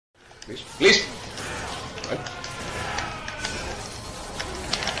Please. Please. Right.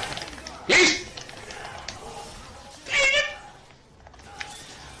 Please.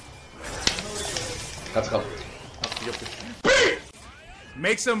 Let's go.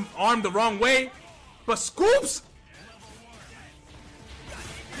 Makes him arm the wrong way, but scoops.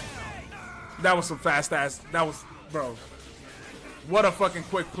 That was some fast ass. That was, bro. What a fucking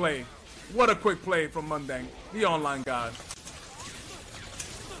quick play. What a quick play from MUNDANK, the online god.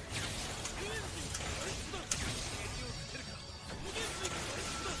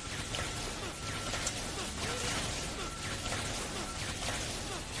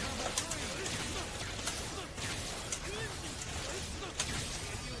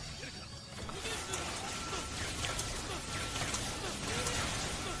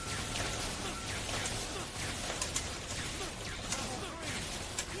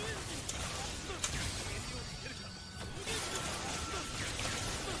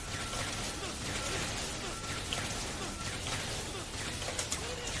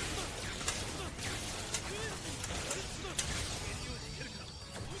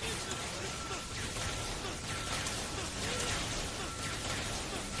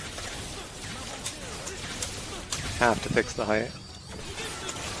 Have to fix the height.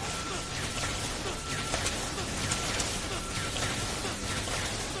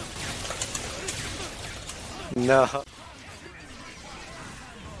 No.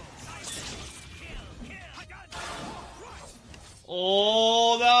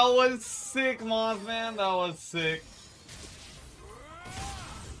 Oh, that was sick, Mothman. That was sick.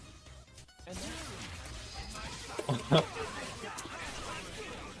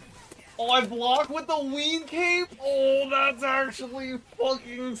 Oh, I block with the weed cape? Oh, that's actually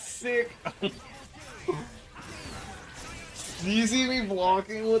fucking sick. Do you see me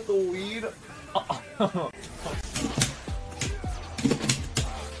blocking with the weed?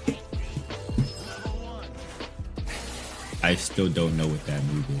 I still don't know what that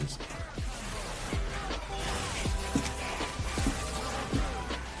move is.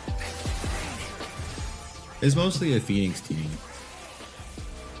 It's mostly a Phoenix team.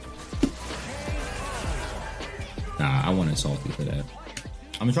 Nah, I want Salty for that.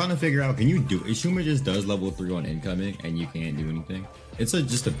 I'm trying to figure out, can you do it? Shuma just does level 3 on incoming and you can't do anything. It's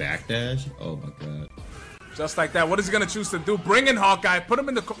just a backdash. Oh my god. Just like that. What is he gonna choose to do? Bring in Hawkeye, put him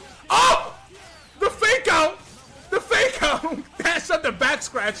in the oh! The fake out! The fake out! Dash up the back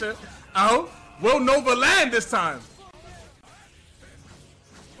scratcher. Oh, will Nova land this time?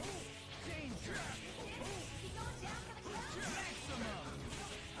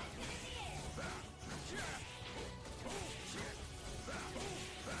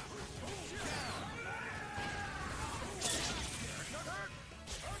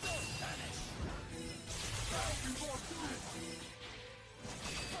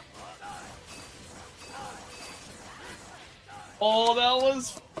 Oh, that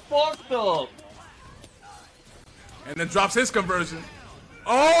was fucked up. And then drops his conversion.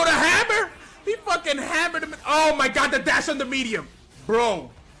 Oh, the hammer! He fucking hammered him. Oh my god, the dash on the medium. Bro.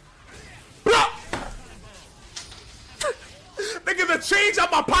 Bro! Nigga, the change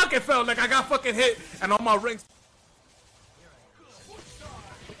out my pocket felt like I got fucking hit and all my rings.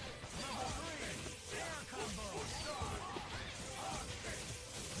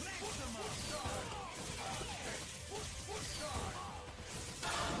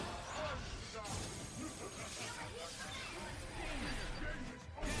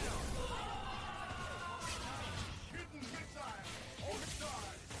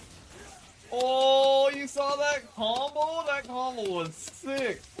 Oh, you saw that combo? That combo was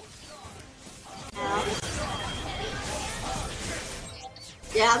sick.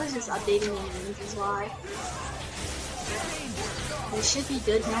 Yeah, I was just updating the names is why. They should be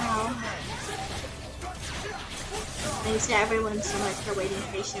good now. Thanks to everyone so much for waiting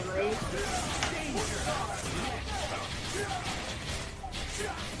patiently.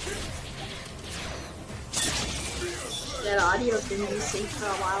 That audio's been missing for a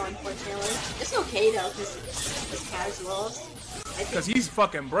while, unfortunately. It's okay though, because it's casuals. Because he's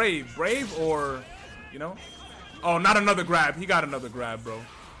fucking brave. Brave or, you know? Oh, not another grab. He got another grab, bro.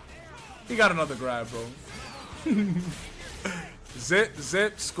 He got another grab, bro. Zip,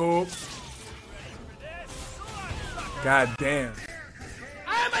 zip, scoop. God damn.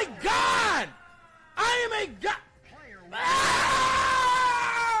 I am a god! I am a god! Ah!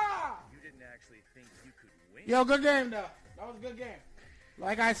 Yo, good game though. That was a good game.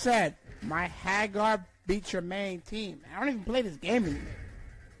 Like I said, my Hagar beats your main team. I don't even play this game anymore.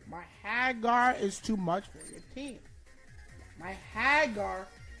 My Hagar is too much for your team. My Hagar,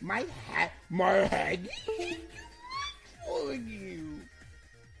 my Haggy for you.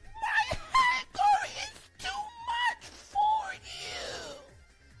 My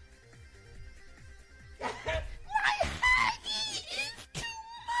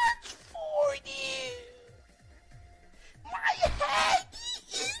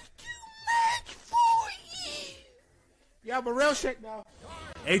Yeah, but real shit though.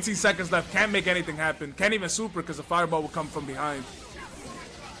 18 seconds left. Can't make anything happen. Can't even super because the fireball will come from behind.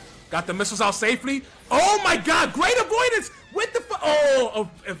 Got the missiles out safely. Oh my god, great avoidance with the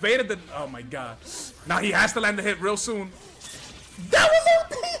evaded the, oh my god. Now he has to land the hit real soon. That was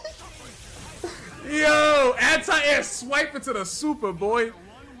OP! Yo, anti-air swipe into the super, boy.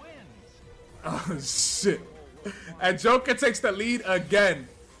 Oh shit. And Joker takes the lead again.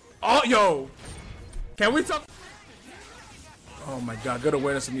 Oh, yo. Can we talk? Oh my god, good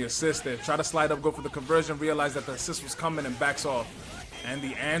awareness of the assist there. Try to slide up, go for the conversion, realize that the assist was coming and backs off. And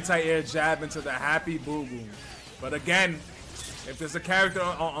the anti-air jab into the happy boo-boo. But again, if there's a character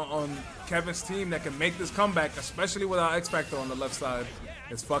on Kevin's team that can make this comeback, especially without X Factor on the left side,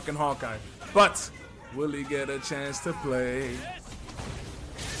 it's fucking Hawkeye. But will he get a chance to play?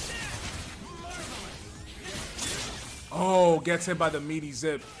 Oh, gets hit by the meaty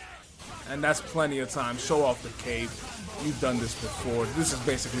zip. And that's plenty of time. Show off the cape. You've done this before. This is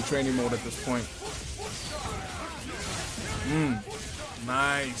basically training mode at this point.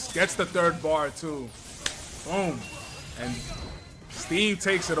 Nice. Gets the third bar too. Boom. And Steve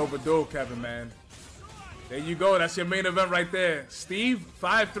takes it over Dual Kevin, man. There you go. That's your main event right there. Steve,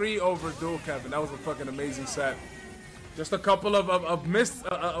 5-3 over Dual Kevin. That was a fucking amazing set. Just a couple of missed.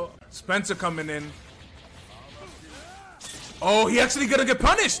 Spencer coming in. Oh, he actually gonna get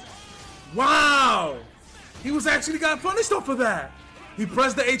punished. Wow. He was actually got punished off of that. He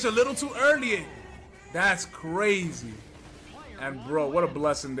pressed the H a little too early. That's crazy. And bro, what a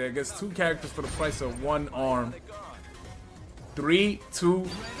blessing there. Gets 2 characters for the price of 1 arm. 3-2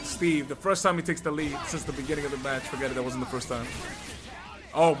 Steve. The first time he takes the lead since the beginning of the match. Forget it, that wasn't the first time.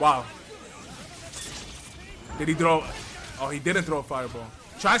 Oh, wow. Did he throw? Oh, he didn't throw a fireball.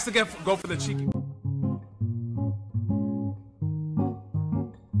 Tries to go for the cheeky.